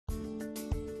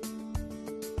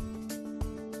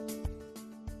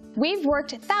We've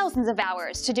worked thousands of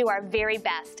hours to do our very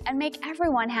best and make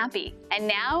everyone happy. And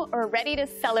now we're ready to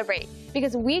celebrate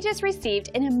because we just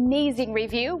received an amazing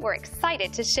review we're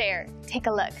excited to share. Take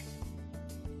a look.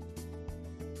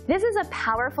 This is a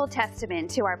powerful testament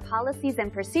to our policies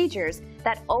and procedures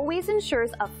that always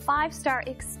ensures a 5-star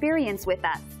experience with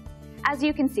us. As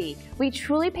you can see, we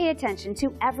truly pay attention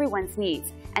to everyone's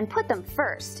needs and put them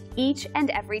first each and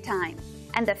every time.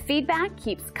 And the feedback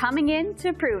keeps coming in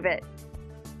to prove it.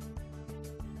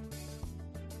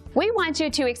 We want you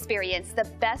to experience the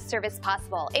best service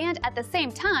possible, and at the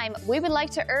same time, we would like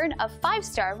to earn a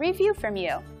 5-star review from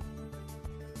you.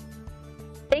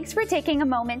 Thanks for taking a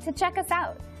moment to check us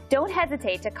out. Don't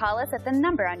hesitate to call us at the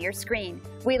number on your screen.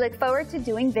 We look forward to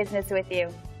doing business with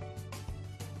you.